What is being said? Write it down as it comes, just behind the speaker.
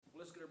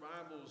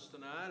Bibles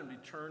tonight and be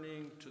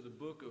turning to the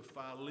book of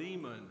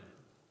Philemon.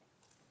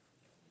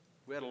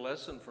 We had a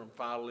lesson from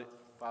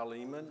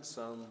Philemon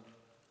some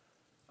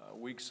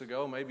weeks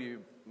ago. Maybe it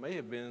may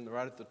have been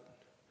right at the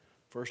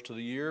first of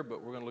the year,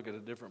 but we're going to look at a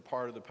different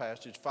part of the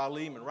passage.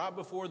 Philemon, right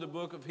before the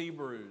book of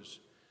Hebrews.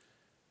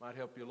 Might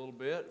help you a little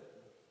bit.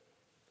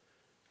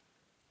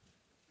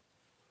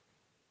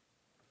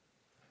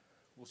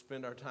 We'll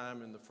spend our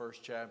time in the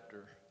first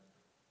chapter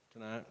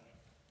tonight.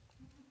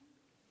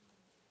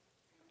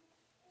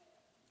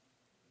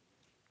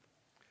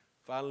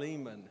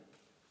 Philemon.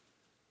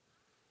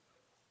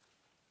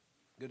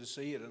 Good to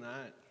see you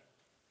tonight.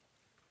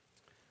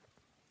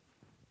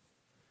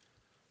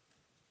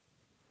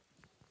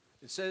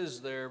 It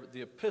says there,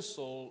 the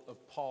epistle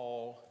of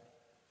Paul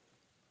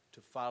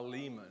to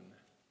Philemon.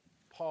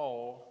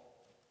 Paul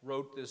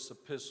wrote this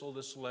epistle,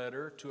 this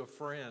letter, to a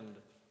friend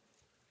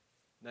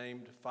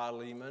named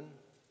Philemon.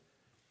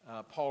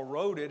 Paul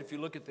wrote it, if you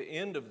look at the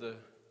end of the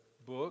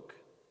book,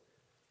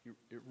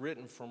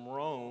 written from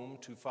Rome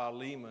to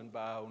Philemon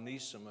by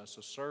Onesimus,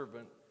 a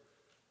servant.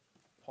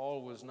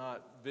 Paul was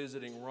not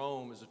visiting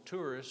Rome as a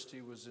tourist.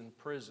 He was in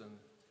prison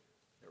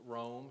at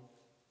Rome.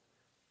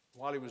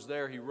 While he was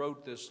there, he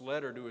wrote this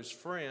letter to his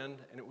friend,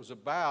 and it was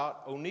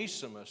about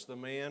Onesimus, the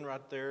man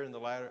right there at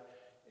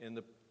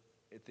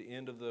the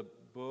end of the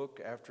book,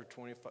 after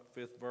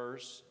 25th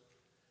verse.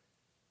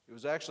 It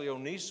was actually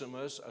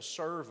Onesimus, a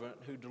servant,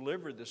 who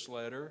delivered this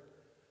letter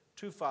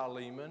to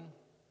Philemon.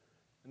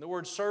 And the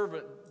word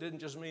servant didn't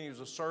just mean he was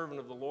a servant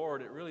of the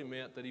Lord. It really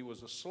meant that he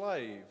was a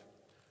slave.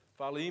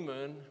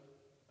 Philemon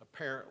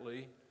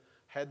apparently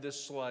had this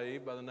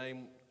slave by the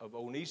name of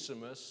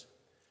Onesimus.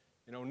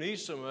 And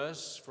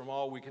Onesimus, from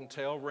all we can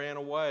tell, ran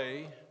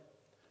away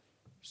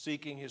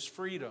seeking his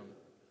freedom.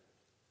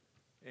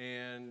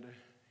 And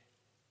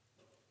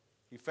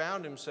he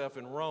found himself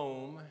in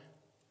Rome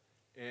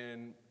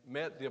and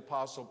met the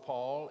Apostle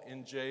Paul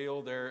in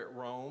jail there at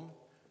Rome.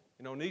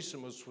 And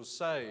Onesimus was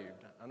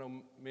saved. I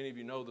know many of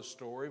you know the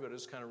story, but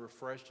just kind of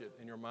refresh it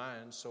in your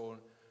mind. So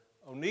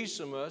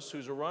Onesimus,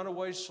 who's a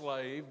runaway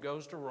slave,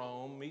 goes to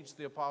Rome, meets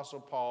the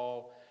Apostle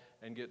Paul,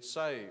 and gets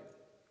saved.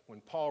 When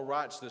Paul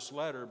writes this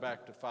letter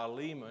back to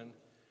Philemon,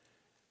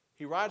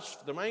 he writes,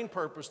 the main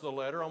purpose of the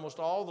letter, almost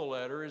all the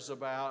letter, is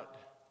about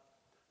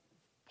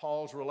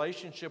Paul's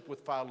relationship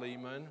with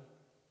Philemon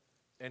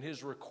and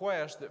his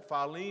request that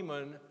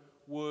Philemon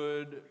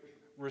would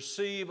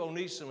receive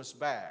Onesimus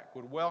back,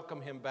 would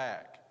welcome him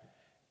back,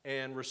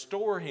 and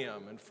restore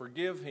him and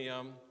forgive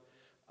him,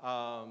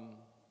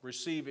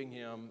 receiving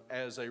him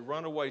as a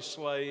runaway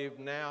slave.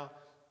 Now,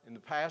 in the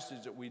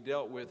passage that we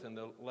dealt with in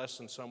the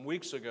lesson some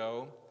weeks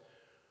ago,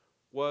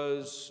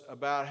 was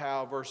about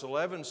how verse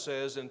 11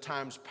 says, in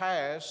times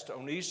past,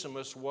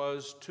 Onesimus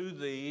was to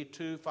thee,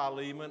 to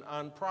Philemon,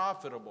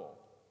 unprofitable.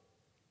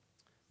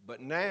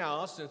 But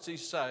now, since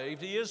he's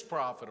saved, he is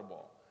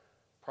profitable.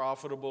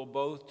 Profitable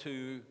both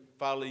to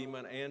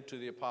Philemon and to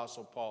the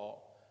Apostle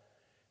Paul.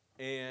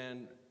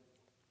 And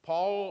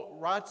Paul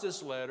writes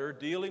this letter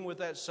dealing with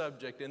that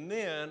subject, and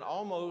then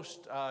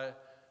almost at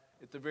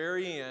the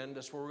very end,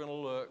 that's where we're going to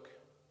look,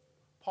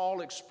 Paul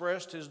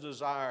expressed his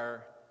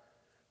desire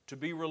to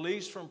be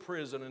released from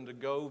prison and to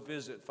go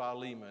visit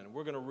Philemon.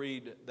 We're going to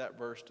read that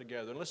verse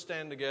together. And let's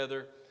stand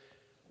together.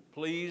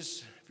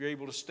 Please, if you're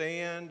able to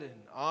stand in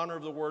honor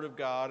of the Word of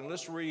God, and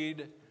let's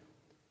read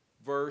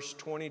verse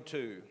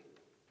 22.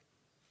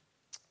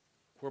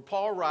 Where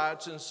Paul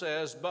writes and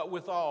says, but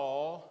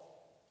withal,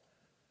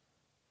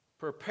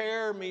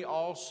 prepare me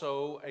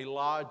also a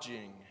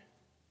lodging,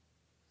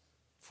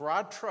 for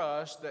I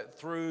trust that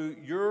through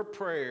your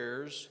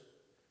prayers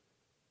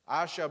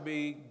I shall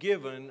be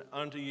given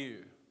unto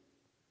you.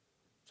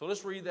 So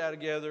let's read that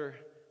together,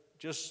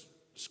 just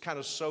kind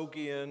of soak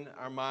in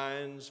our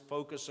minds,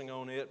 focusing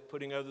on it,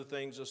 putting other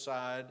things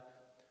aside.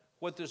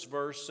 What this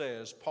verse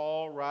says,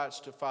 Paul writes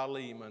to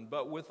Philemon,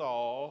 but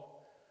withal,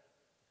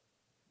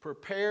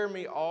 prepare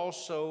me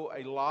also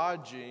a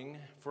lodging,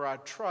 for I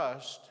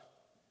trust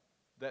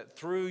that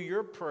through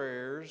your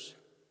prayers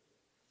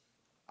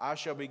I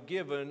shall be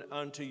given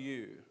unto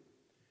you.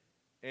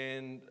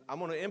 And I'm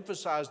going to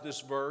emphasize this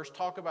verse,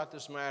 talk about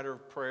this matter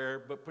of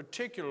prayer, but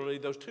particularly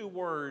those two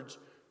words,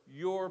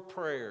 your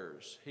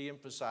prayers. He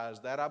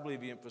emphasized that. I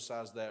believe he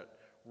emphasized that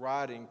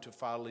writing to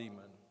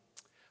Philemon.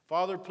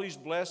 Father, please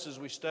bless as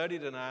we study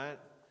tonight.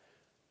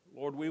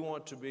 Lord, we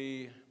want to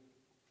be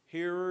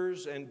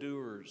hearers and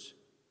doers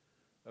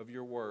of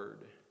your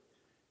word.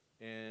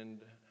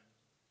 And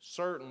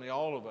certainly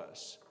all of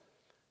us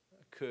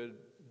could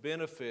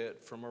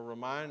benefit from a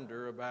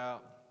reminder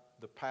about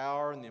the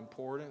power and the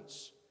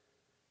importance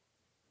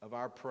of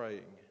our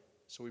praying.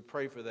 So we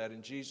pray for that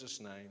in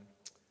Jesus' name.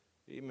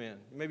 Amen.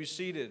 You may be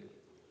seated.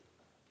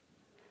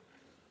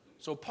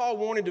 So Paul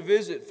wanted to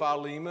visit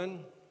Philemon,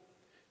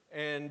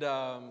 and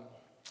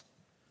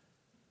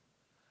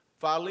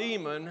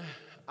Philemon,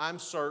 I'm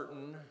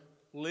certain,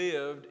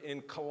 lived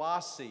in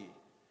Colossae.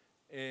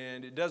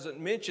 And it doesn't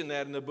mention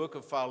that in the book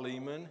of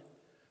Philemon,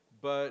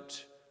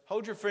 but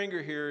hold your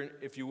finger here,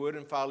 if you would,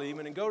 in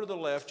Philemon, and go to the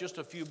left just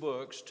a few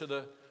books to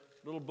the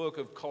little book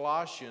of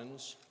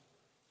Colossians,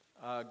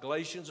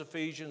 Galatians,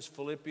 Ephesians,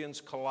 Philippians,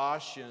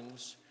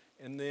 Colossians,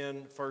 and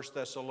then 1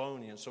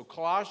 Thessalonians. So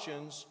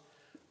Colossians,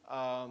 there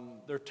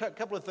are a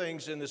couple of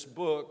things in this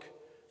book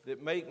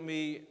that make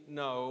me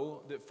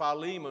know that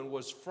Philemon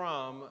was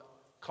from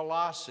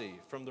Colossae,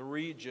 from the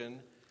region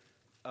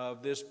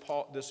of this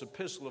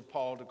epistle of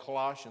Paul to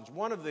Colossians.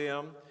 One of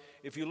them,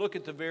 if you look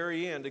at the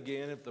very end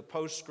again, at the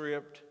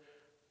postscript,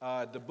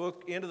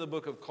 end of the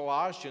book of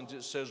Colossians,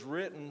 it says,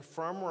 written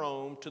from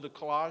Rome to the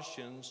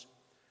Colossians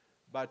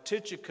by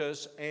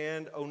Tychicus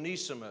and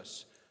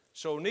Onesimus.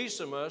 So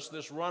Onesimus,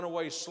 this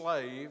runaway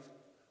slave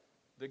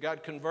that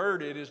got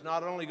converted, is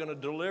not only going to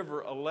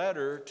deliver a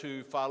letter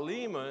to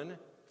Philemon,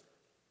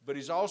 but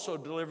he's also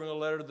delivering a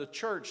letter to the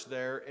church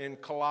there in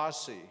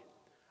Colossae.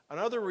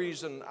 Another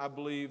reason I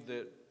believe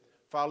that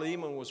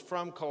Philemon was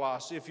from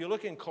Colossae, if you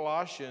look in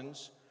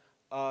Colossians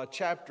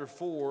chapter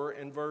 4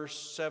 and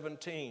verse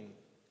 17,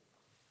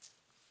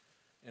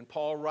 and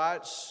Paul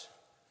writes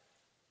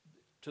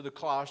to the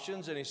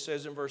Colossians, and he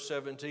says in verse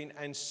 17,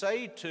 and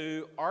say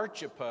to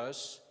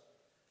Archippus,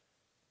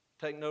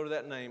 take note of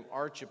that name,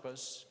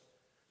 Archippus,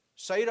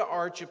 say to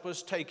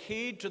Archippus, take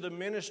heed to the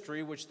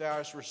ministry which thou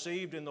hast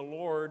received in the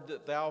Lord,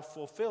 that thou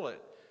fulfill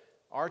it.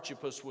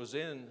 Archippus was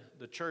in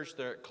the church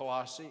there at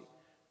Colossae.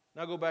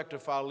 Now go back to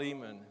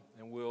Philemon,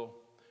 and we'll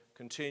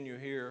continue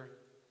here.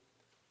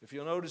 If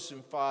you'll notice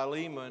in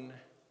Philemon,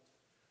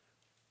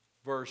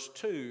 verse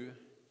 2,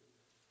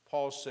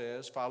 Paul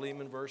says,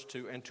 Philemon verse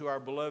 2, and to our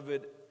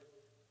beloved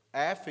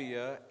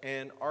Apphia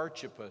and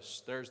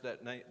Archippus, there's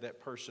that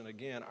person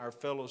again, our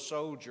fellow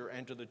soldier,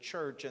 and to the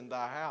church in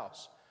thy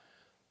house.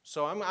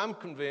 So I'm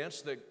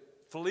convinced that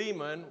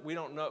Philemon,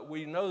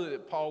 we know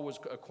that Paul was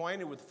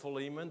acquainted with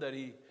Philemon, that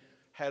he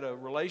had a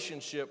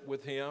relationship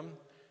with him,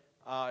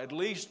 at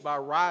least by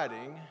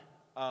writing,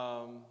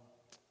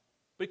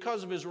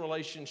 because of his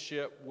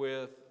relationship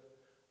with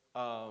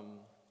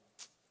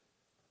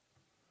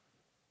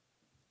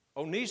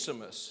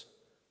Onesimus,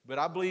 but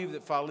I believe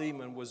that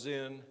Philemon was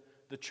in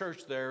the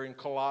church there in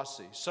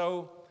Colossae.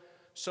 So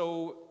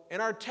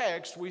in our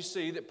text, we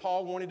see that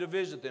Paul wanted to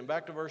visit them.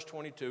 Back to verse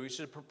 22, he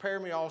said, prepare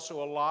me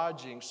also a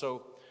lodging.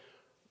 So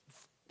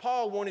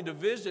Paul wanted to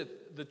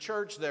visit the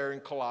church there in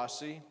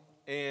Colossae,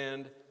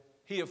 and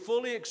he had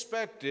fully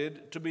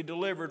expected to be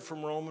delivered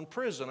from Roman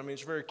prison. I mean,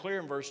 it's very clear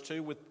in verse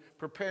 2, with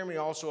prepare me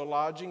also a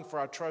lodging, for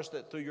I trust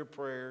that through your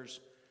prayers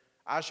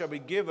I shall be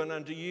given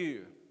unto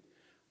you.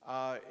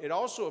 It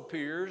also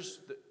appears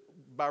that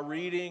by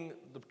reading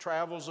the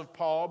travels of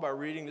Paul, by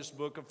reading this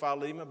book of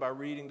Philemon, by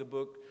reading the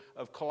book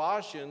of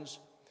Colossians,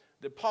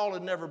 that Paul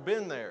had never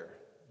been there,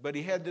 but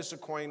he had this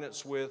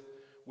acquaintance with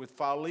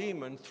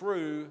Philemon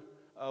through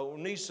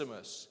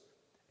Onesimus.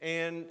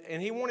 And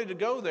he wanted to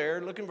go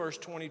there. Look in verse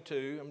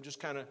 22. I'm just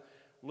kind of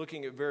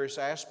looking at various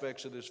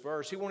aspects of this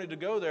verse. He wanted to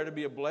go there to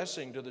be a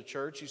blessing to the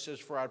church. He says,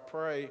 for I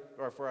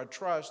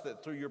trust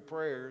that through your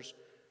prayers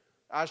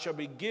I shall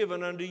be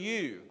given unto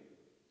you.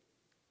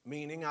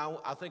 Meaning,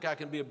 I think I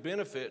can be a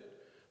benefit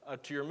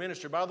to your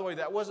ministry. By the way,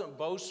 that wasn't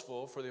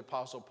boastful for the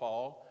Apostle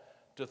Paul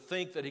to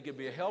think that he could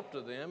be a help to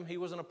them. He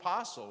was an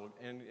apostle,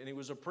 and he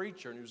was a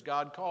preacher, and he was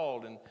God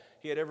called, and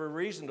he had every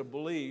reason to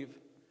believe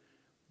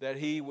that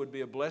he would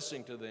be a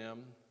blessing to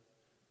them.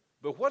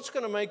 But what's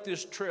going to make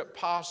this trip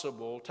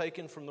possible,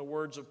 taken from the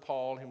words of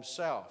Paul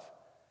himself?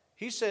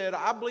 He said,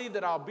 I believe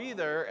that I'll be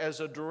there as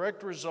a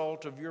direct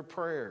result of your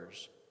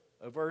prayers.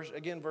 Verse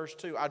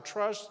 2, I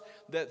trust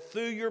that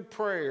through your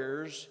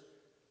prayers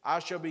I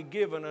shall be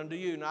given unto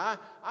you. Now,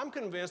 I'm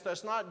convinced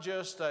that's not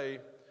just a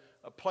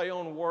play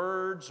on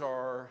words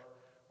or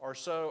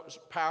so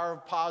power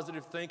of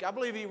positive thinking. I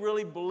believe he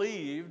really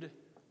believed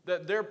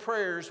that their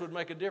prayers would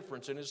make a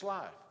difference in his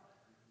life.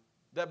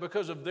 That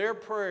because of their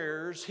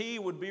prayers, he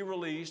would be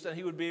released and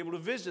he would be able to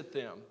visit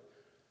them.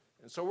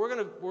 And so we're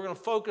going to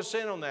focus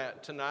in on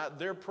that tonight,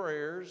 their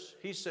prayers.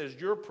 He says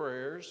your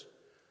prayers.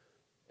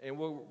 And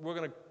we're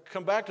going to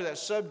come back to that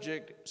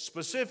subject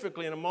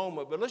specifically in a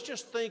moment, but let's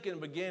just think in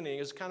the beginning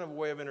as kind of a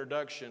way of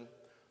introduction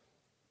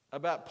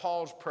about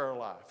Paul's prayer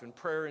life and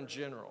prayer in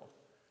general.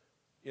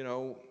 You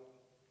know,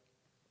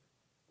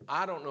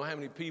 I don't know how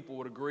many people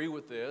would agree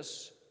with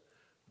this,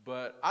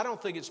 but I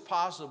don't think it's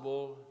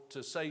possible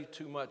to say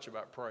too much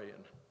about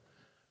praying.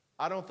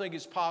 I don't think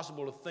it's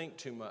possible to think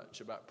too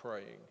much about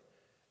praying.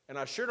 And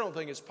I sure don't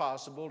think it's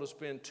possible to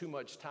spend too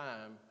much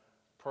time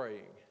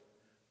praying.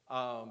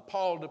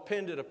 Paul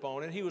depended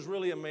upon it. He was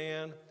really a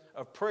man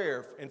of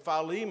prayer. In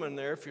Philemon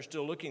there, if you're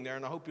still looking there,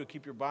 and I hope you'll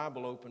keep your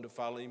Bible open to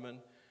Philemon.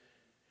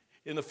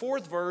 In the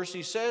 4th verse,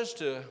 he says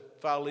to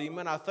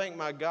Philemon, I thank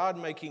my God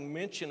making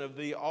mention of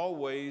thee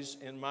always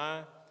in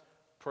my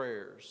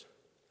prayers.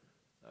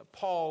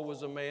 Paul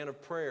was a man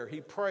of prayer. He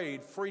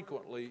prayed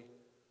frequently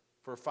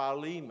for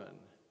Philemon,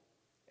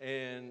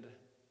 and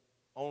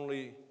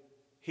only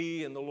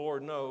he and the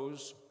Lord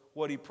knows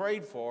what he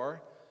prayed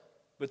for.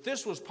 But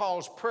this was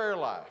Paul's prayer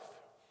life.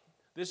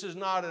 This is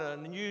not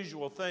an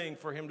unusual thing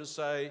for him to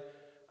say,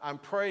 I'm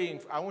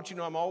praying. I want you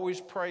to know I'm always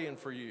praying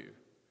for you.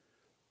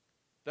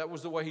 That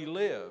was the way he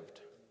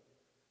lived.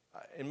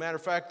 And matter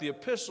of fact, the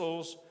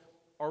epistles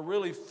are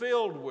really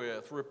filled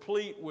with,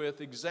 replete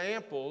with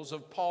examples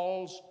of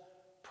Paul's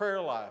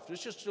prayer life.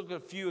 Let's just look at a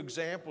few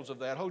examples of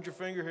that. Hold your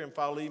finger here in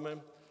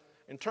Philemon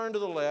and turn to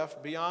the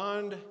left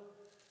beyond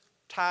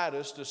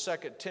Titus to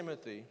 2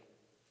 Timothy.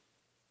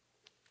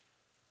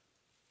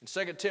 In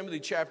 2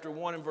 Timothy chapter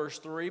 1 and verse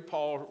 3,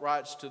 Paul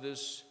writes to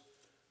this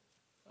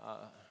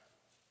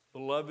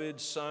beloved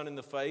son in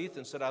the faith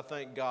and said, I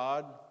thank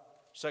God,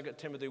 2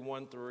 Timothy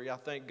 1:3, I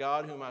thank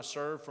God whom I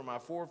serve from my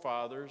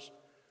forefathers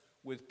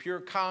with pure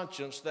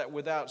conscience, that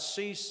without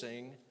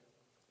ceasing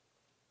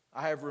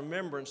I have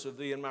remembrance of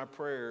thee in my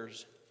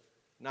prayers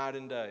night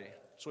and day.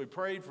 So he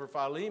prayed for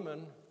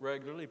Philemon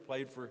regularly,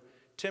 prayed for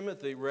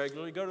Timothy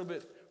regularly. Go a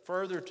bit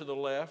further to the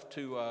left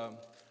to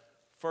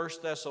 1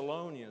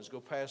 Thessalonians. Go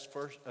past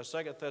 2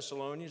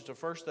 Thessalonians to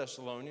 1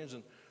 Thessalonians.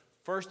 And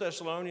 1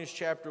 Thessalonians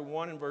chapter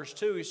 1 and verse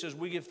 2, he says,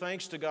 we give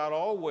thanks to God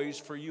always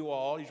for you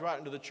all. He's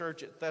writing to the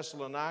church at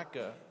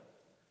Thessalonica.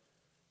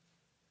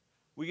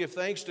 We give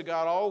thanks to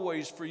God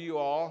always for you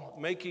all,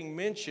 making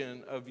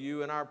mention of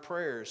you in our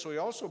prayers. So he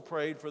also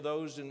prayed for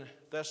those in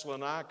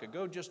Thessalonica.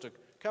 Go just a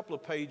couple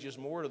of pages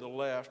more to the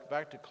left,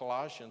 back to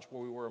Colossians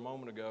where we were a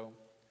moment ago.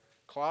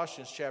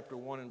 Colossians chapter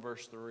 1 and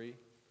verse 3.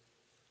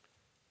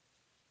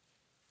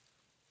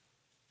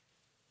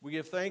 We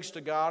give thanks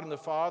to God and the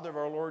Father of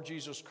our Lord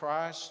Jesus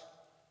Christ,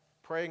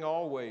 praying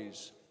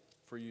always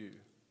for you.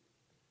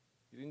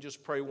 You didn't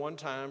just pray one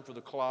time for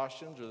the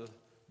Colossians or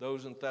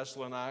those in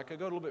Thessalonica.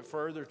 Go a little bit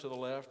further to the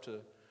left to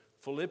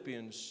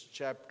Philippians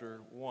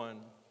chapter 1.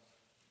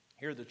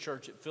 Here the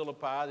church at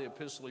Philippi, the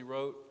epistle he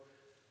wrote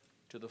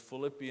to the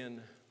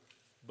Philippian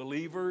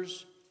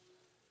believers.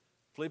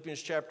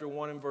 Philippians chapter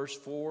 1 and verse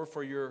 4,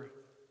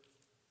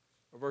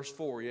 verse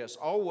 4, yes.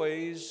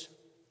 Always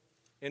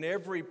in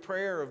every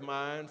prayer of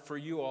mine for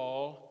you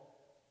all,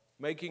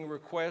 making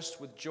requests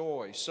with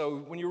joy. So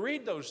when you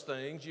read those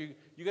things, you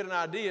get an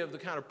idea of the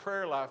kind of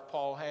prayer life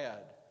Paul had.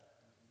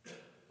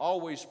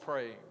 Always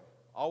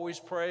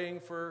praying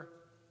for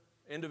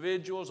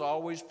individuals,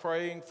 always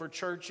praying for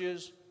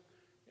churches.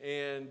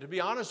 And to be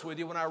honest with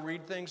you, when I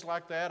read things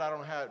like that, I don't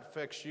know how it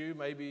affects you,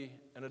 maybe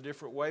in a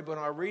different way, but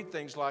when I read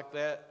things like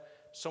that,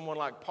 someone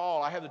like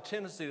Paul, I have the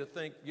tendency to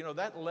think,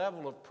 that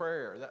level of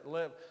prayer,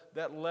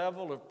 that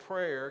level of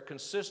prayer,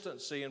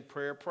 consistency in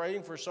prayer,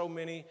 praying for so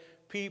many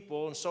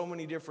people and so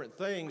many different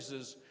things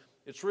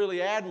it's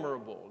really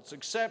admirable. It's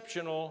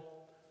exceptional,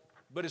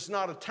 but it's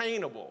not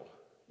attainable.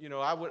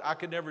 I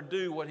could never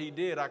do what he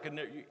did. I don't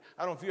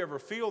know if you ever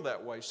feel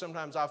that way.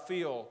 Sometimes I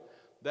feel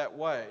that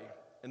way.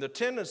 And the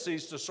tendency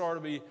is to sort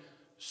of be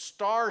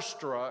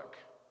starstruck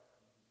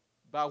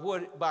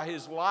by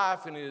his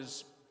life and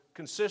his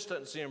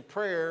consistency in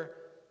prayer,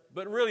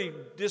 but really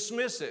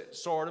dismiss it,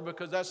 sort of,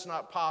 because that's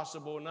not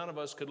possible. None of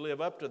us could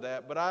live up to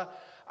that. But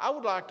I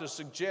would like to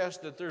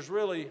suggest that there's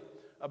really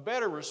a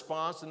better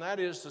response, and that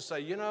is to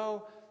say,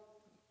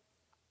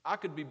 I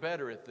could be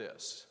better at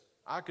this.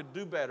 I could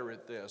do better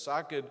at this.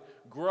 I could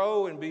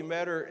grow and be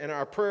better in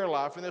our prayer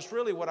life. And that's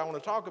really what I want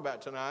to talk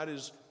about tonight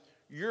is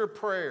your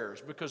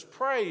prayers, because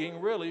praying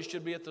really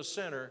should be at the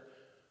center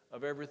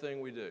of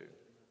everything we do.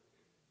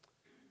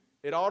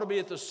 It ought to be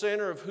at the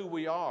center of who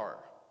we are.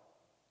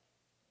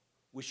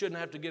 We shouldn't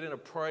have to get in a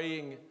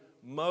praying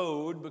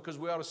mode because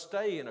we ought to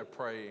stay in a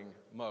praying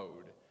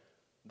mode.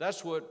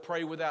 That's what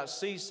pray without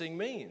ceasing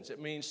means.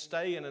 It means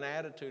stay in an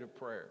attitude of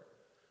prayer.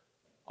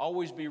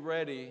 Always be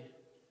ready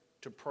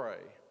to pray.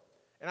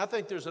 And I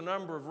think there's a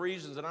number of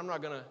reasons, and I'm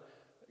not going to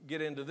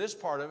get into this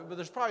part of it, but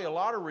there's probably a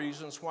lot of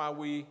reasons why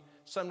we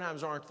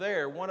sometimes aren't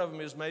there. One of them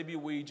is maybe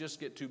we just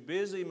get too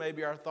busy,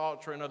 maybe our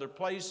thoughts are in other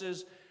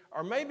places,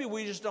 or maybe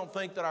we just don't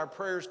think that our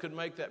prayers could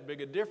make that big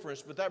a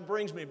difference. But that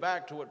brings me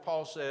back to what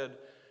Paul said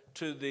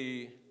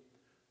to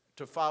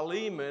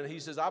Philemon. He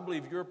says, I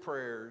believe your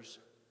prayers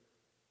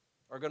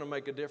are going to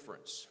make a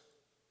difference.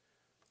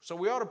 So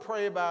we ought to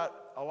pray about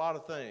a lot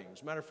of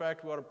things. Matter of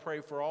fact, we ought to pray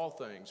for all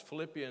things.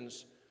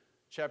 Philippians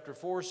chapter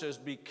 4 says,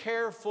 be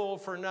careful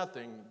for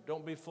nothing.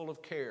 Don't be full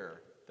of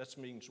care. That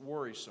means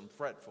worrisome,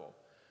 fretful,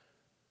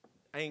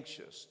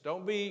 anxious.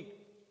 Don't be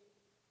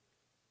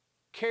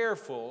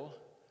careful,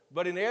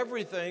 but in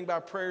everything by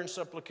prayer and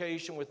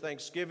supplication with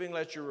thanksgiving,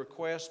 let your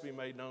requests be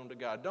made known to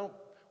God. Don't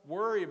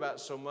worry about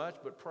so much,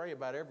 but pray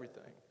about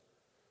everything.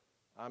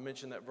 I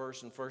mentioned that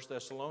verse in 1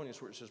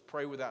 Thessalonians where it says,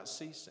 pray without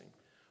ceasing.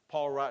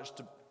 Paul writes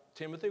to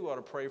Timothy, we ought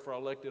to pray for our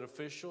elected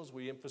officials.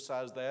 We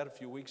emphasized that a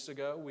few weeks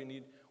ago. We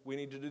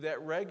need to do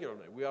that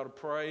regularly. We ought to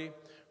pray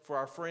for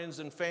our friends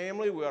and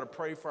family. We ought to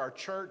pray for our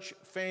church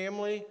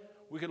family.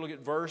 We could look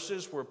at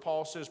verses where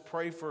Paul says,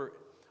 pray for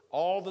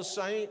all the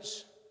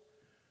saints.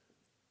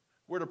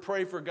 We're to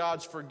pray for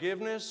God's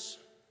forgiveness.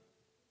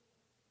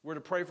 We're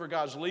to pray for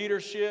God's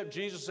leadership.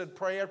 Jesus said,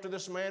 pray after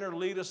this manner,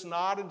 lead us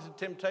not into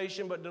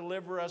temptation, but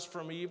deliver us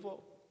from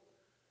evil.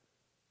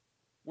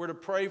 We're to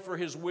pray for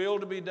His will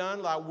to be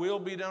done. Thy will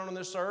be done on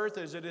this earth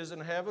as it is in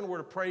heaven. We're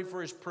to pray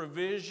for His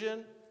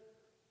provision.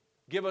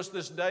 Give us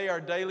this day our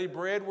daily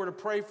bread. We're to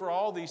pray for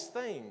all these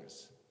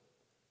things.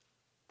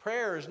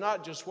 Prayer is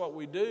not just what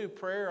we do.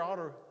 Prayer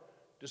ought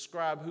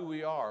describe who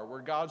we are.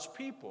 We're God's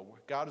people.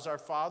 God is our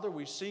Father.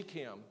 We seek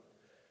Him.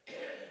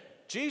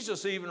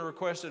 Jesus even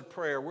requested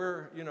prayer.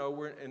 We're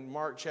in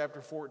Mark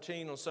chapter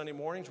 14 on Sunday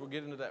mornings. We'll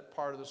get into that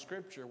part of the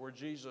Scripture where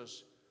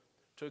Jesus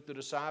took the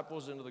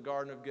disciples into the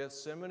Garden of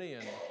Gethsemane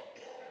and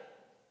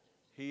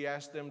He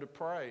asked them to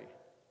pray.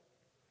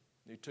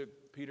 He took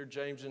Peter,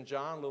 James, and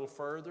John a little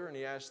further and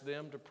He asked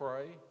them to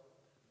pray.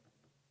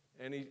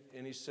 And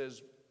he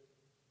says,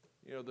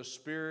 the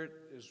spirit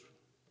is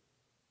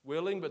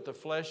willing, but the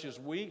flesh is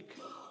weak.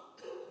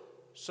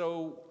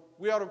 So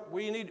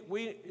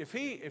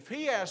if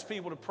he asks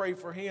people to pray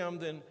for Him,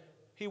 then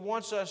He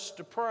wants us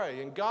to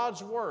pray. And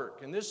God's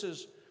work, and this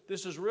is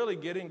really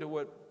getting to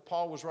what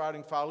Paul was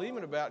writing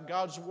Philemon about.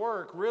 God's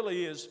work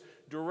really is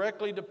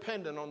directly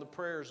dependent on the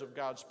prayers of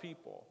God's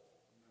people.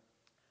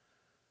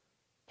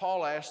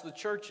 Paul asked the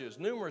churches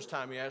numerous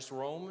times. He asked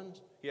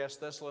Romans, he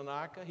asked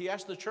Thessalonica. He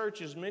asked the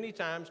churches many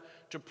times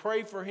to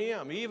pray for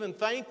him. He even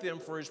thanked them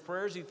for his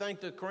prayers. He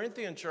thanked the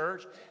Corinthian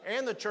church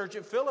and the church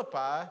at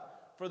Philippi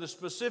for the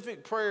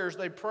specific prayers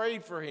they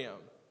prayed for him.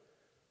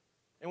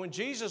 And when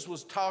Jesus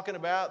was talking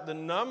about the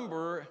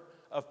number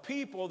of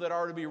people that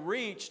are to be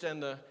reached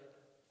and the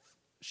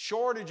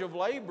shortage of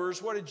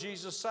laborers, what did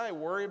Jesus say?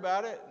 Worry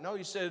about it? No,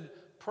 He said,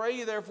 pray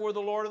ye therefore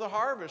the Lord of the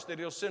harvest, that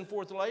He'll send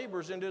forth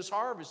laborers into His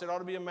harvest. It ought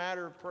to be a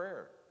matter of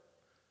prayer.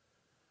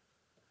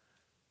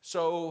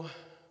 So,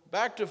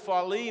 back to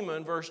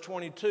Philemon, verse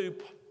 22,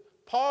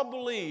 Paul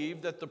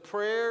believed that the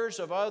prayers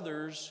of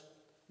others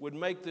would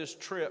make this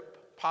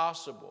trip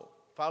possible.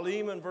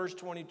 Philemon, verse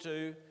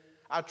 22,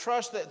 I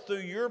trust that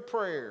through your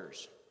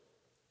prayers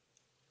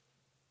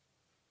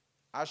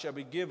I shall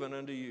be given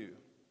unto you.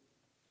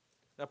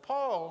 Now,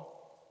 Paul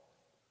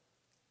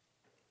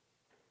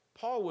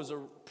was a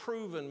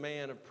proven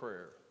man of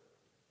prayer.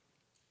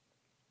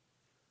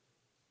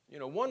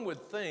 One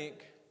would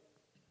think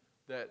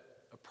that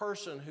a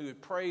person who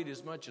had prayed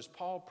as much as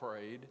Paul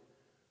prayed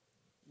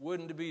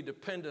wouldn't be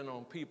dependent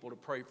on people to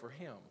pray for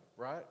him,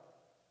 right?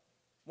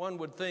 One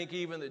would think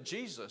even that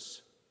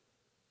Jesus,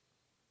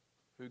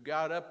 who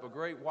got up a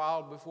great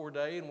while before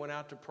day and went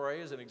out to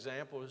pray as an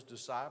example of His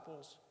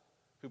disciples,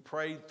 who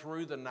prayed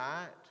through the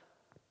night,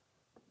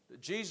 that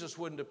Jesus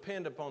wouldn't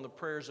depend upon the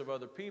prayers of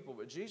other people,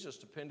 but Jesus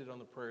depended on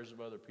the prayers of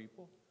other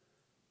people.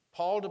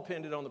 Paul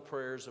depended on the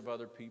prayers of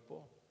other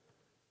people.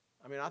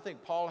 I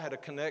think Paul had a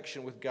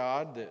connection with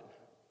God that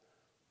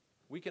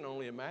we can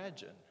only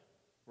imagine,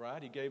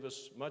 right? He gave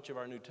us much of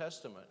our New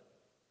Testament.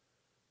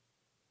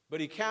 But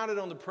he counted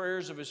on the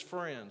prayers of his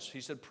friends. He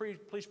said,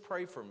 please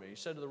pray for me. He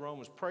said to the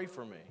Romans, pray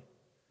for me.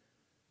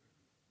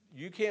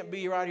 You can't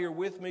be right here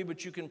with me,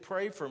 but you can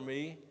pray for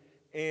me.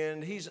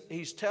 And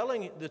he's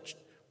telling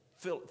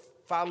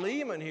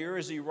Philemon here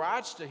as he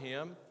writes to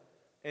him,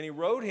 and he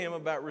wrote him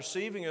about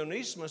receiving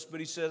Onesimus, but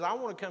he says, I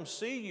want to come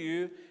see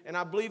you, and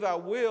I believe I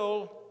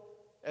will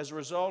as a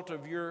result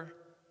of your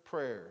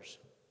prayers.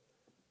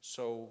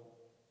 So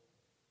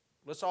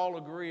let's all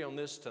agree on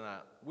this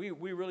tonight. We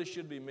really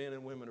should be men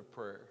and women of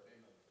prayer.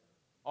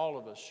 All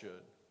of us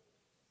should.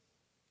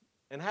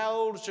 And how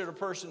old should a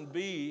person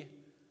be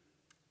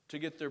to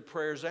get their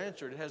prayers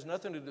answered? It has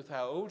nothing to do with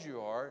how old you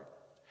are. It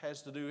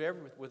has to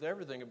do with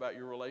everything about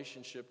your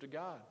relationship to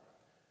God.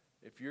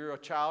 If you're a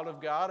child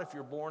of God, if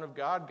you're born of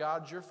God,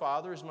 God's your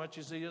father as much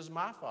as He is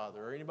my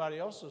father or anybody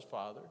else's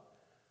father.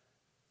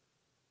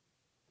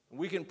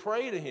 We can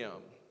pray to Him.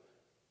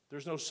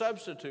 There's no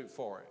substitute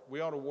for it.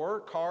 We ought to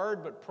work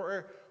hard, but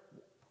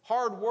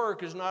hard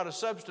work is not a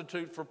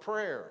substitute for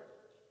prayer.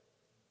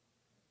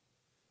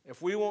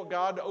 If we want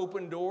God to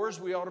open doors,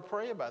 we ought to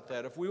pray about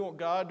that. If we want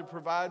God to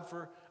provide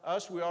for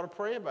us, we ought to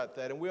pray about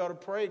that. And we ought to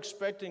pray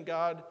expecting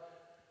God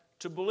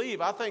to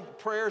believe. I think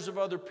prayers of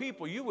other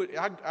people,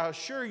 I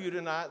assure you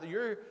tonight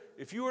that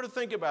if you were to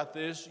think about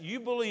this, you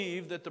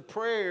believe that the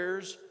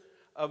prayers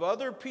of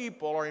other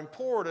people are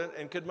important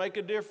and could make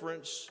a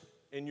difference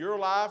in your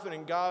life and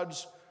in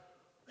God's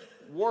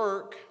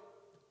work,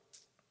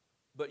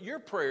 but your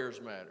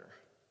prayers matter.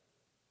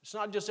 It's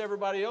not just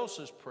everybody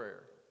else's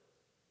prayer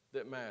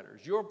that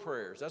matters. Your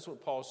prayers. That's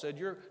what Paul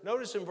said.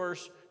 Notice in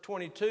verse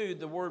 22,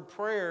 the word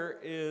prayer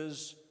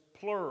is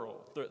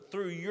plural.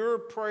 Through your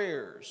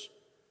prayers.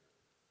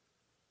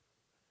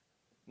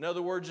 In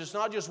other words, it's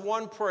not just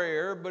one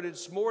prayer, but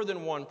it's more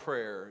than one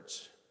prayer.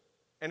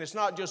 And it's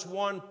not just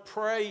one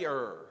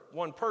prayer,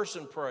 one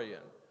person praying.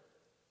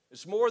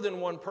 It's more than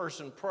one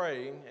person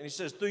praying. And he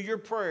says, through your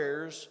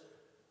prayers,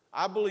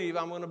 I believe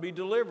I'm going to be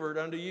delivered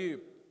unto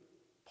you.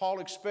 Paul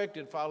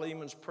expected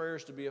Philemon's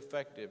prayers to be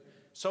effective.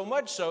 So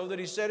much so that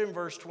he said in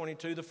verse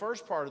 22, the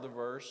first part of the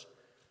verse,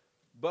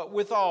 but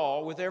with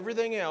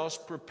everything else,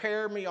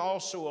 prepare me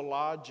also a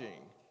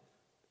lodging.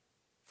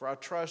 For I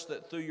trust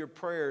that through your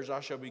prayers I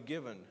shall be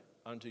given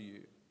unto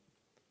you.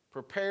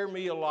 Prepare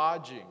me a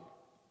lodging.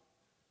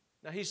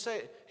 Now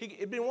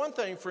it'd been one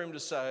thing for him to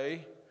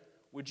say,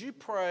 would you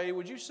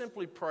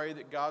simply pray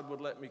that God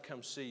would let me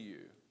come see you?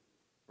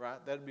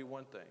 Right? That'd be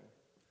one thing.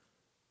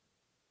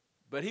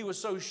 But he was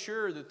so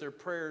sure that their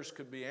prayers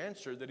could be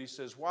answered that he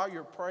says, while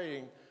you're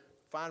praying,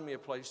 find me a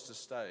place to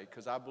stay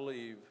because I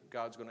believe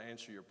God's going to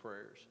answer your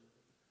prayers.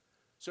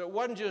 So it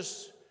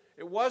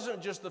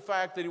wasn't just the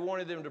fact that he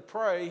wanted them to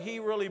pray. He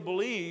really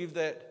believed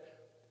that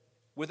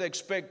with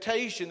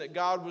expectation that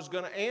God was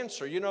going to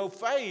answer. You know,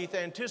 faith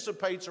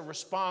anticipates a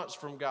response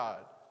from God.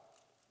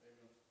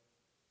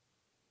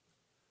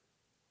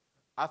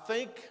 I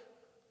think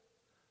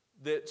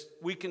that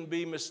we can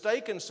be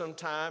mistaken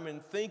sometime in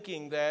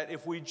thinking that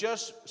if we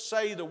just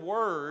say the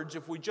words,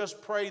 if we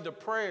just pray the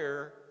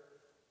prayer,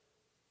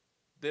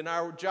 then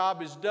our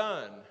job is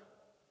done.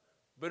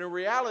 But in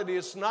reality,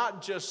 it's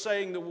not just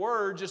saying the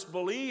word, just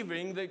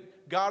believing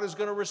that God is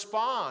going to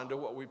respond to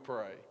what we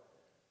pray.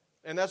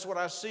 And that's what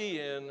I see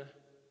in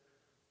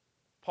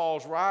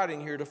Paul's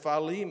writing here to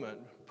Philemon.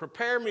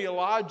 Prepare me a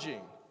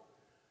lodging.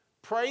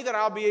 Pray that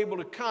I'll be able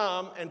to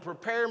come and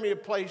prepare me a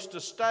place to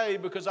stay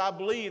because I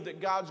believe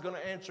that God's going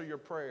to answer your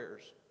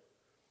prayers.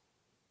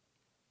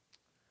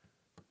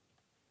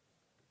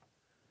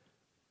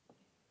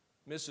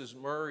 Mrs.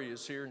 Murray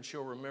is here and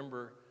she'll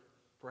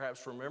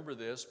perhaps remember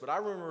this, but I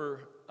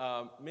remember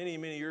many,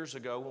 many years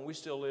ago when we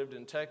still lived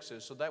in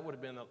Texas, so that would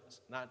have been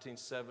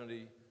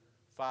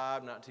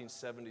 1975,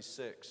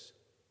 1976.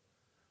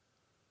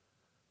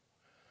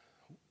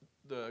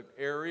 The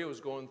area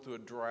was going through a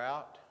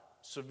drought,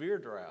 severe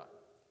drought,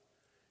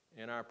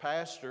 and our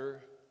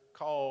pastor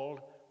called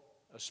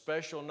a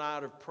special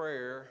night of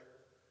prayer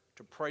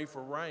to pray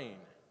for rain,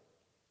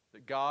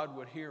 that God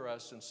would hear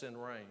us and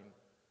send rain.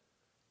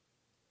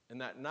 And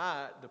that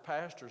night, the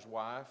pastor's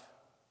wife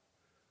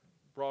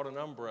brought an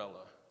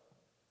umbrella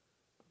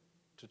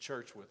to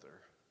church with her.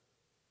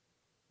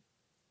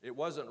 It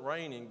wasn't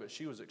raining, but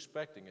she was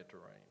expecting it to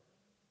rain.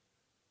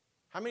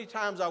 How many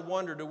times I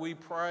wonder, do we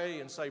pray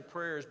and say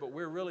prayers, but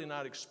we're really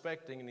not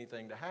expecting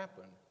anything to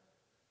happen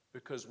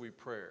because we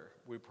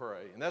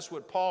pray. And that's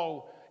what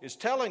Paul is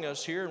telling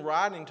us here in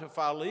writing to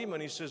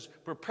Philemon. He says,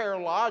 prepare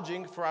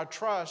lodging, for I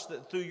trust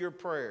that through your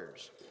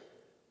prayers,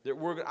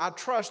 I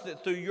trust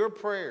that through your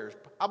prayers.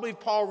 I believe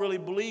Paul really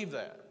believed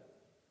that.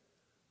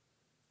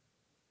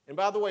 And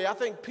by the way, I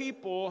think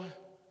people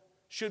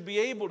should be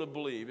able to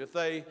believe.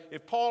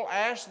 If Paul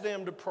asked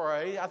them to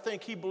pray, I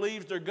think he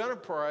believes they're going to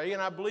pray,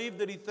 and I believe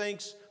that he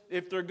thinks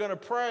if they're going to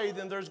pray,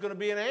 then there's going to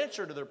be an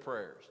answer to their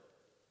prayers.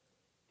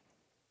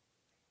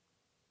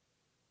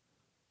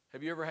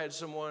 Have you ever had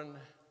someone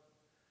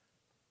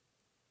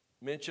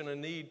mention a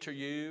need to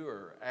you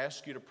or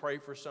ask you to pray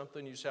for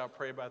something? You say, I'll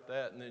pray about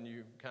that, and then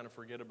you kind of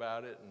forget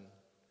about it, and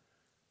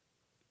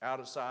out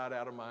of sight,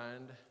 out of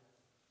mind.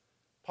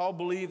 Paul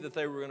believed that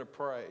they were going to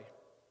pray.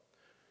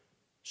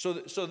 So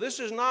this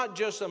is not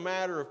just a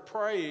matter of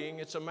praying,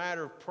 it's a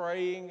matter of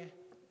praying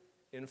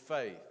in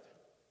faith.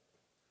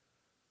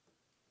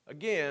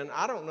 Again,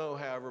 I don't know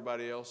how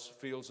everybody else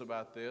feels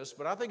about this,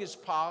 but I think it's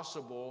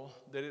possible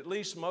that at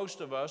least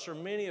most of us or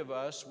many of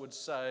us would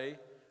say,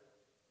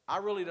 I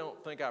really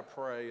don't think I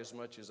pray as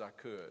much as I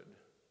could,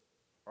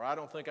 or I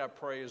don't think I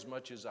pray as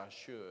much as I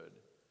should.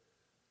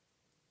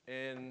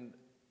 And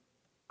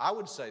I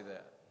would say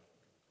that.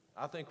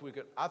 I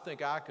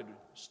think I could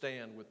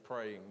stand with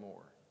praying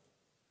more.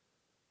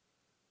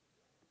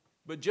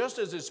 But just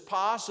as it's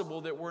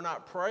possible that we're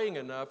not praying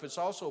enough, it's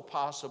also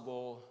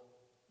possible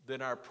that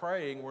in our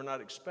praying we're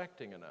not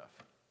expecting enough.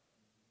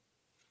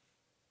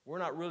 We're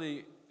not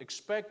really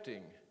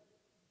expecting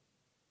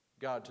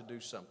God to do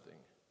something.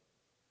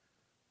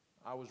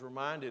 I was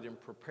reminded in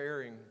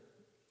preparing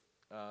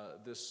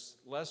this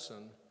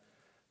lesson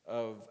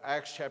of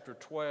Acts chapter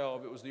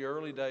 12. It was the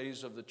early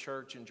days of the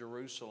church in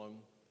Jerusalem.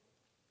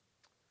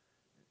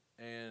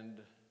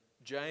 And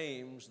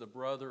James, the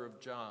brother of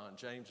John,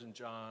 James and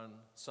John,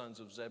 sons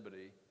of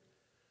Zebedee,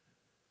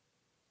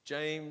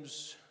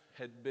 James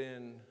had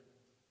been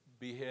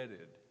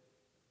beheaded,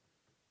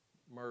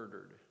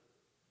 murdered,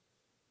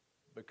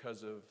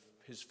 because of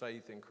his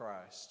faith in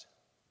Christ.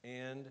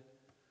 And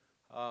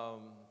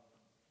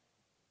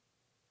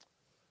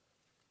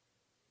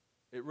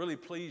it really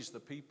pleased the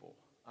people.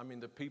 I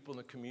mean, the people in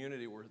the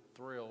community were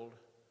thrilled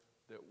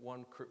that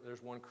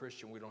there's one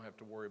Christian we don't have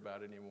to worry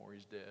about anymore.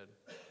 He's dead.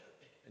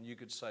 And you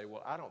could say,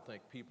 well, I don't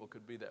think people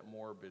could be that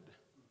morbid.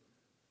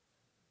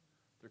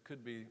 There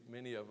could be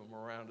many of them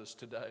around us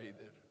today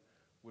that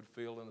would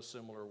feel in a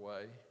similar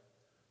way.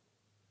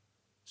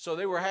 So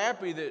they were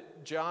happy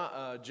that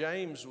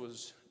James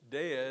was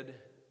dead,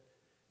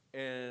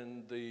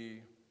 and the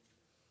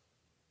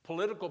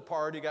political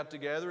party got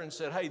together and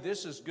said, hey,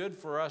 this is good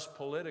for us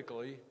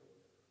politically.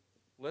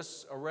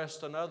 Let's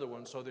arrest another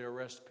one. So they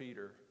arrest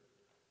Peter,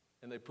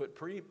 and they put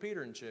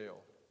Peter in jail.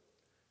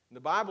 And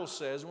the Bible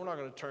says, and we're not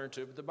going to turn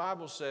to it, but the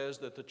Bible says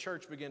that the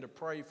church began to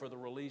pray for the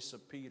release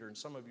of Peter, and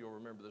some of you will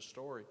remember the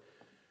story.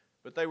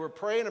 But they were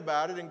praying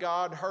about it, and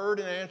God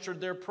heard and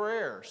answered their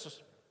prayers.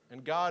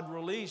 And God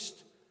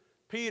released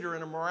Peter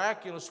in a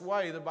miraculous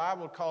way. The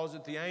Bible calls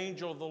it the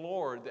angel of the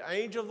Lord. The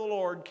angel of the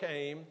Lord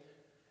came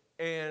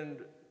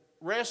and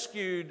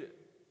rescued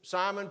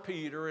Simon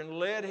Peter and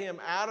led him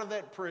out of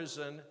that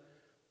prison.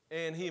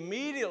 And he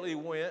immediately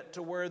went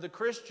to where the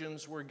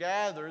Christians were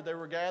gathered. They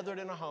were gathered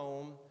in a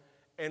home.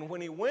 And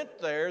when he went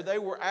there, they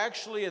were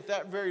actually at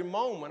that very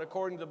moment,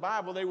 according to the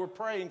Bible, they were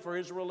praying for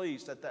his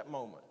release at that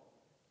moment.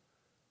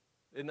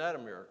 Isn't that a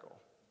miracle?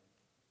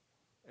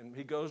 And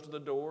he goes to the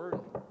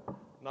door, and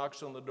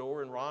knocks on the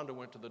door, and Rhonda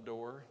went to the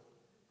door.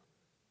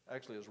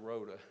 Actually, it's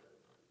Rhoda,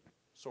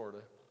 sort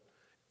of.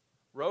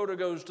 Rhoda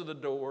goes to the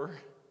door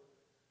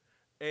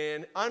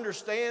and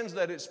understands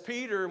that it's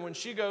Peter. And when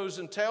she goes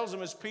and tells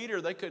them it's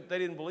Peter, they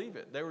didn't believe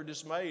it. They were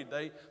dismayed.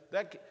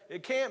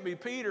 It can't be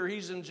Peter.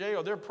 He's in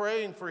jail. They're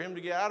praying for him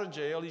to get out of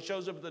jail. He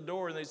shows up at the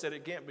door, and they said,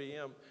 it can't be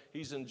him.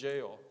 He's in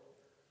jail.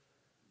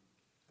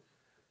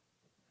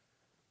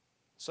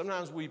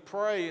 Sometimes we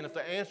pray, and if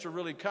the answer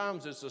really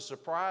comes, it's a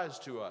surprise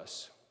to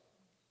us.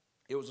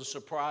 It was a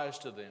surprise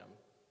to them.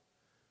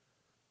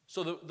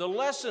 So the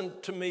lesson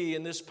to me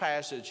in this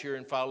passage here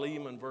in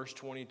Philemon, verse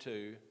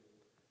 22,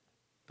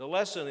 the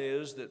lesson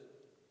is that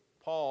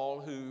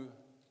Paul, who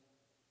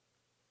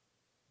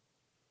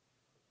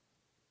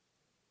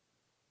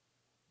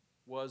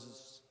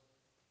was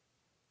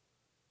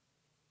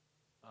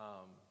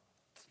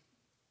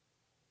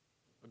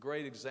a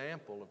great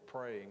example of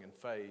praying and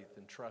faith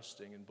and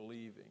trusting and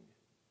believing,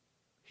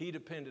 he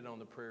depended on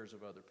the prayers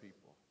of other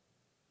people.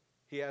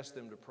 He asked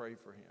them to pray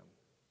for him.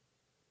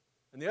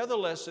 And the other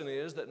lesson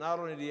is that not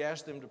only did he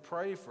ask them to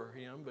pray for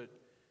him, but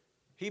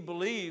he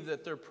believed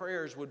that their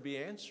prayers would be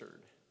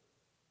answered,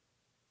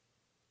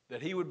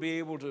 that he would be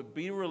able to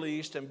be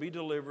released and be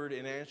delivered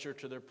in answer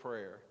to their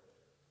prayer.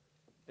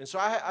 And so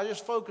I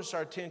just focus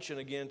our attention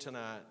again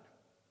tonight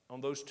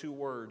on those two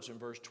words in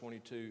verse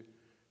 22,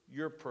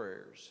 your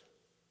prayers.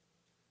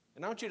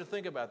 And I want you to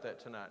think about that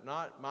tonight,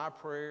 not my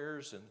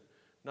prayers and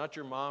not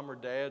your mom or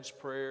dad's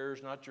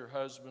prayers, not your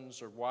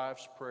husband's or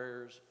wife's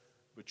prayers,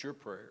 but your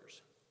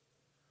prayers.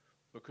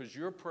 Because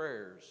your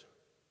prayers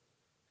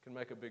can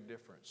make a big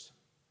difference.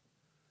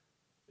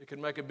 It can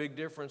make a big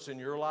difference in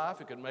your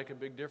life. It can make a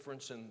big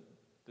difference in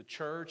the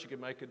church. It can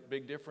make a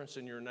big difference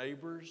in your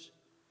neighbors,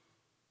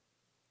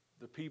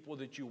 the people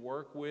that you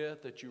work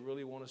with, that you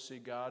really want to see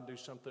God do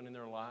something in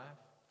their life.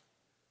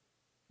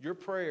 Your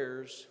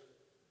prayers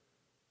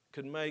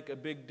can make a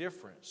big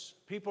difference.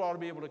 People ought to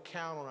be able to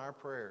count on our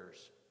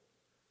prayers.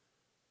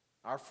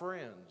 Our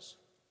friends.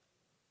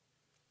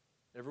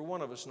 Every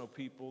one of us know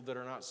people that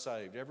are not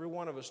saved. Every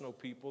one of us know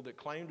people that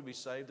claim to be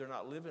saved. They're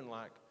not living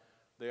like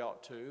they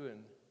ought to.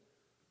 And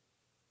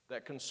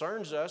that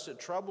concerns us. It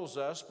troubles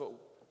us. But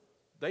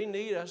they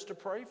need us to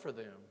pray for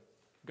them.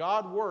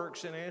 God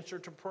works in answer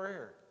to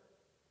prayer.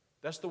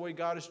 That's the way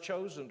God has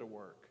chosen to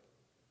work.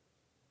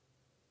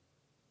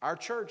 Our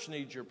church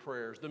needs your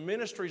prayers. The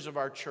ministries of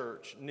our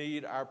church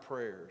need our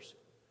prayers.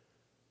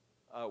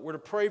 We're to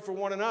pray for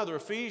one another.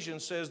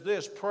 Ephesians says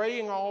this,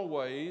 praying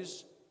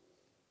always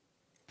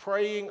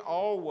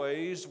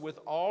with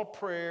all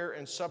prayer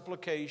and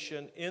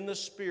supplication in the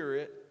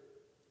Spirit,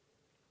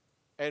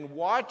 and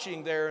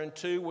watching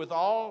thereunto with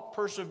all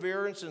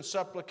perseverance and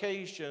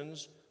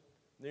supplications.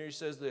 And there he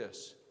says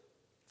this,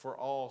 for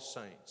all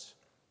saints.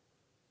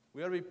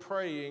 We ought to be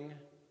praying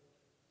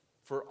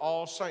for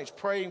all saints,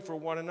 praying for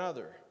one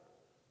another.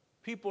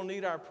 People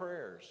need our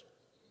prayers.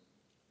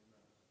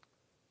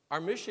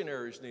 Our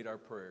missionaries need our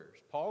prayers.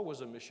 Paul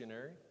was a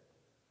missionary.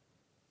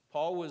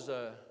 Paul was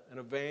an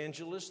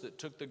evangelist that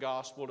took the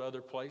gospel to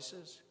other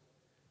places.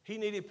 He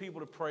needed people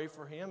to pray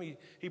for him.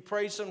 He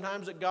prayed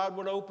sometimes that God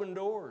would open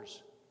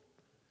doors.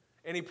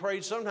 And he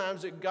prayed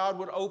sometimes that God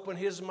would open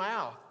his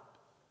mouth.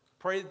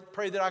 Pray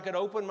that I could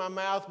open my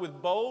mouth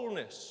with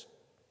boldness.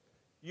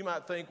 You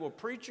might think, well,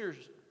 preachers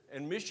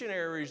and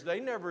missionaries, they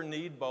never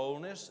need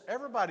boldness.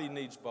 Everybody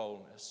needs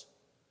boldness.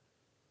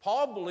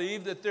 Paul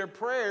believed that their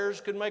prayers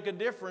could make a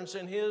difference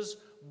in his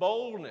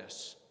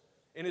boldness,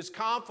 in his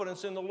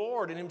confidence in the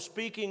Lord, in him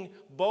speaking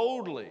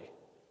boldly.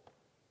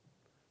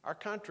 Our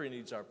country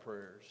needs our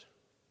prayers.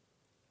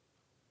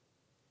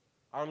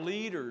 Our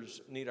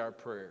leaders need our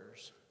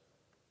prayers.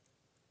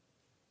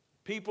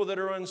 People that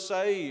are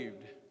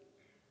unsaved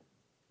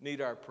need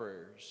our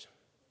prayers.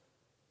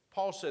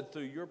 Paul said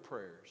through your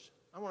prayers.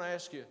 I want to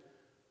ask you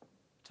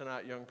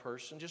tonight, young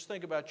person, just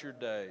think about your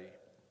day.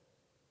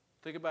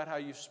 Think about how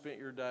you've spent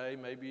your day,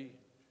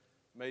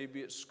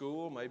 maybe at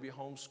school, maybe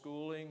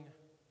homeschooling,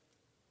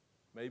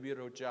 maybe at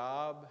a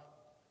job.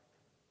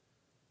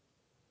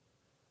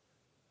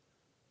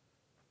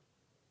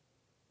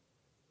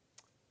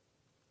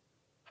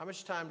 How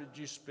much time did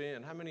you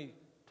spend? How many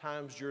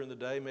times during the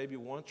day, maybe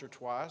once or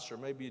twice, or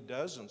maybe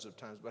dozens of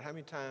times, but how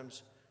many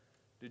times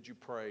did you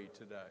pray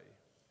today?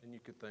 And you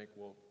could think,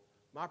 well,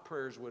 my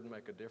prayers wouldn't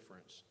make a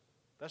difference.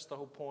 That's the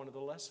whole point of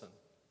the lesson.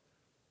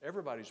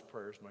 Everybody's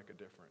prayers make a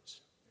difference.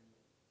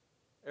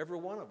 Every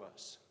one of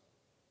us.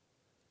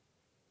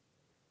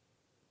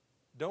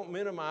 Don't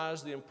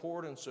minimize the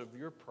importance of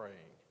your praying.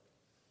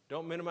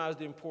 Don't minimize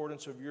the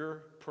importance of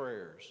your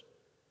prayers.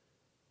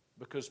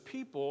 Because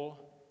people,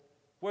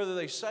 whether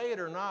they say it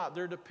or not,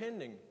 they're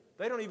depending.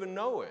 They don't even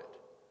know it.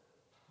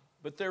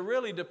 But they're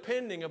really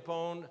depending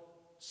upon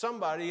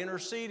somebody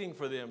interceding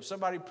for them,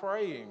 somebody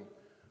praying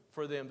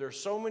for them. There's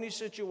so many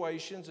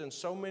situations and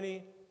so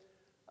many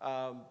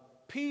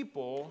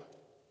people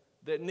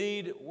that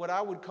need what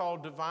I would call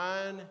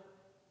divine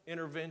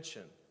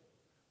intervention.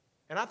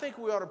 And I think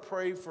we ought to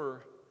pray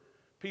for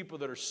people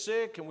that are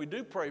sick, and we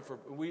do pray for,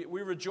 we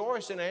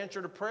rejoice in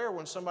answer to prayer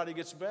when somebody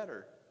gets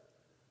better.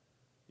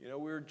 You know,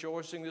 we were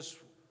rejoicing this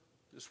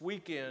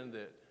weekend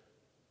that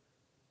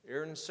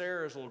Aaron and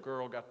Sarah's little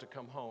girl got to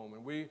come home,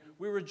 and we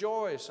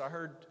rejoice. I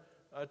heard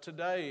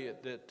today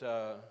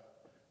that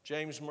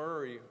James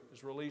Murray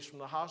was released from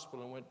the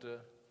hospital and went to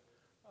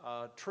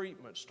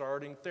treatment,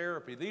 starting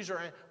therapy.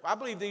 I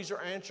believe these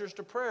are answers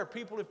to prayer.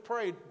 People have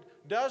prayed,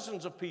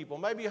 dozens of people,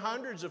 maybe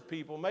hundreds of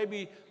people,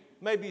 maybe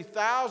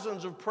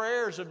thousands of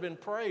prayers have been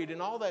prayed,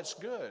 and all that's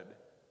good.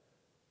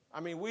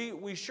 I mean,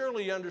 we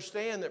surely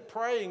understand that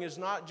praying is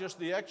not just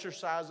the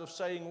exercise of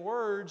saying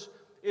words,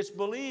 it's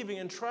believing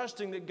and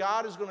trusting that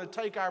God is going to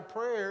take our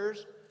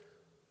prayers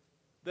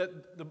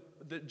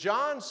that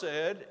John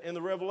said in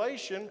the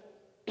Revelation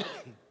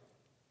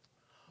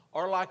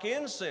are like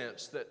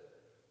incense that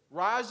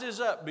rises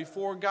up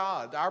before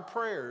God, our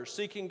prayers,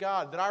 seeking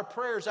God, that our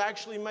prayers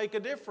actually make a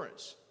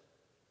difference.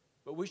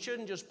 But we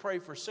shouldn't just pray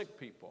for sick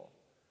people,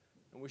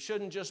 and we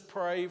shouldn't just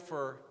pray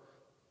for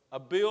a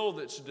bill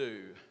that's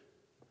due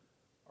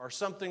or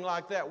something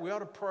like that. We ought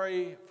to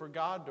pray for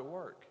God to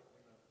work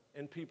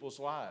in people's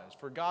lives,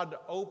 for God to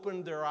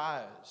open their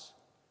eyes.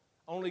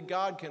 Only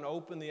God can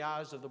open the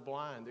eyes of the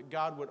blind, that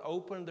God would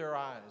open their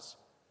eyes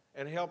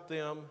and help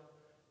them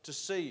to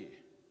see.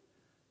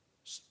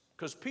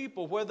 Because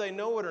people, whether they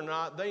know it or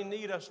not, they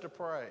need us to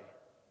pray.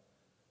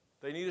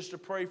 They need us to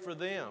pray for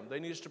them.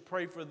 They need us to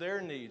pray for their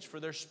needs, for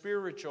their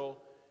spiritual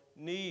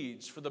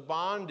needs, for the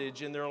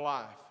bondage in their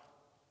life.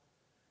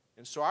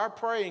 And so our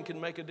praying can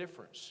make a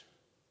difference.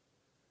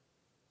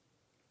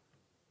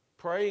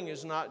 Praying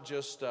is not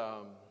just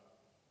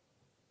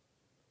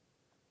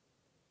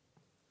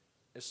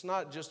it's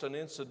not just an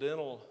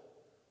incidental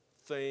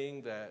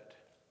thing that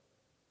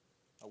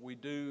we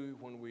do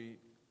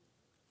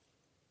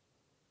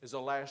as a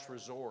last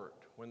resort,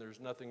 when there's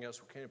nothing else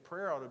we can.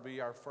 Prayer ought to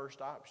be our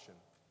first option.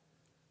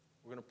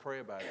 We're going to pray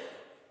about it.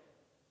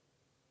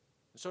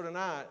 And so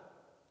tonight,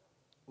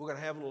 we're going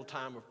to have a little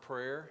time of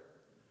prayer.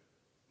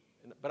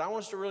 But I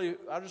just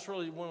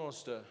really want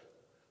us to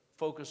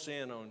focus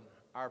in on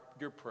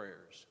your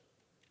prayers.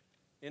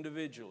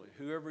 Individually,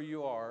 whoever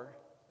you are,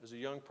 as a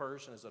young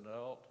person, as an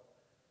adult,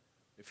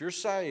 if you're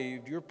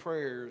saved, your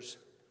prayers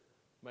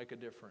make a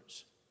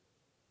difference.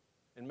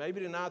 And maybe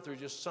tonight there's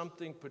just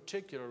something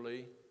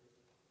particularly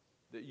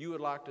that you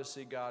would like to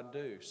see God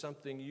do,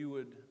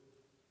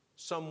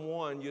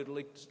 someone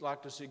you'd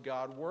like to see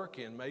God work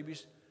in,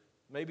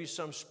 maybe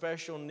some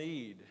special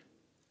need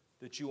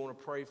that you want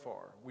to pray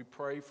for. We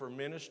pray for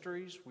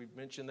ministries. We've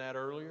mentioned that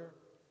earlier.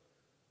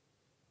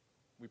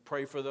 We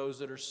pray for those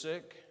that are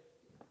sick.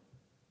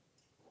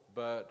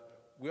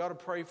 But we ought to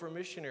pray for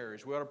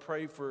missionaries. We ought to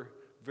pray for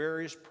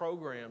various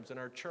programs in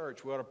our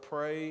church. We ought to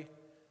pray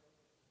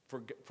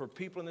for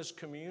people in this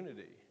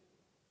community.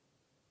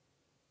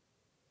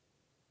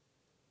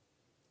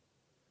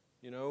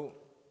 You know,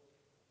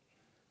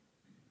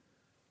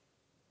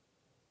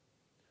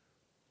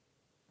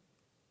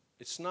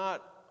 it's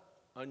not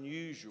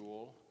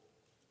unusual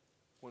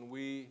when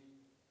we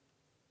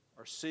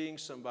are seeing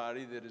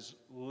somebody that is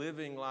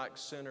living like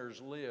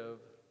sinners live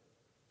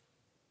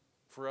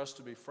for us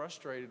to be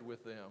frustrated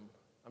with them.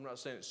 I'm not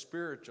saying it's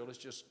spiritual, it's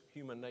just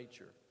human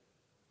nature.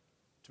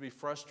 To be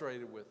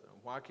frustrated with them.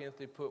 Why can't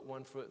they put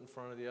one foot in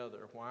front of the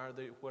other? Why are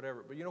they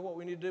whatever? But you know what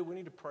we need to do? We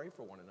need to pray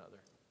for one another.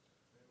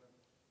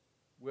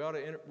 We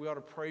ought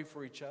to pray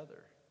for each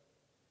other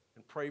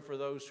and pray for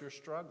those who are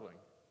struggling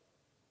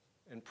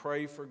and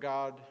pray for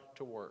God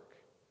to work.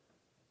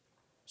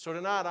 So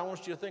tonight, I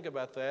want you to think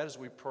about that as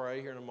we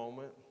pray here in a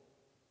moment.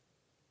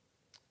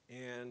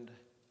 And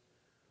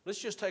let's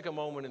just take a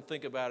moment and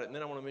think about it, and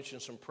then I want to mention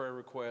some prayer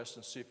requests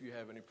and see if you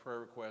have any prayer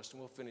requests, and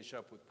we'll finish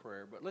up with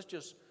prayer. But let's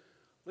just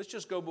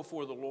go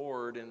before the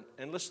Lord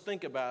and let's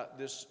think about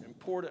this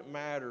important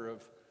matter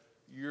of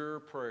your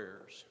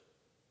prayers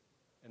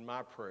and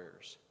my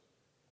prayers.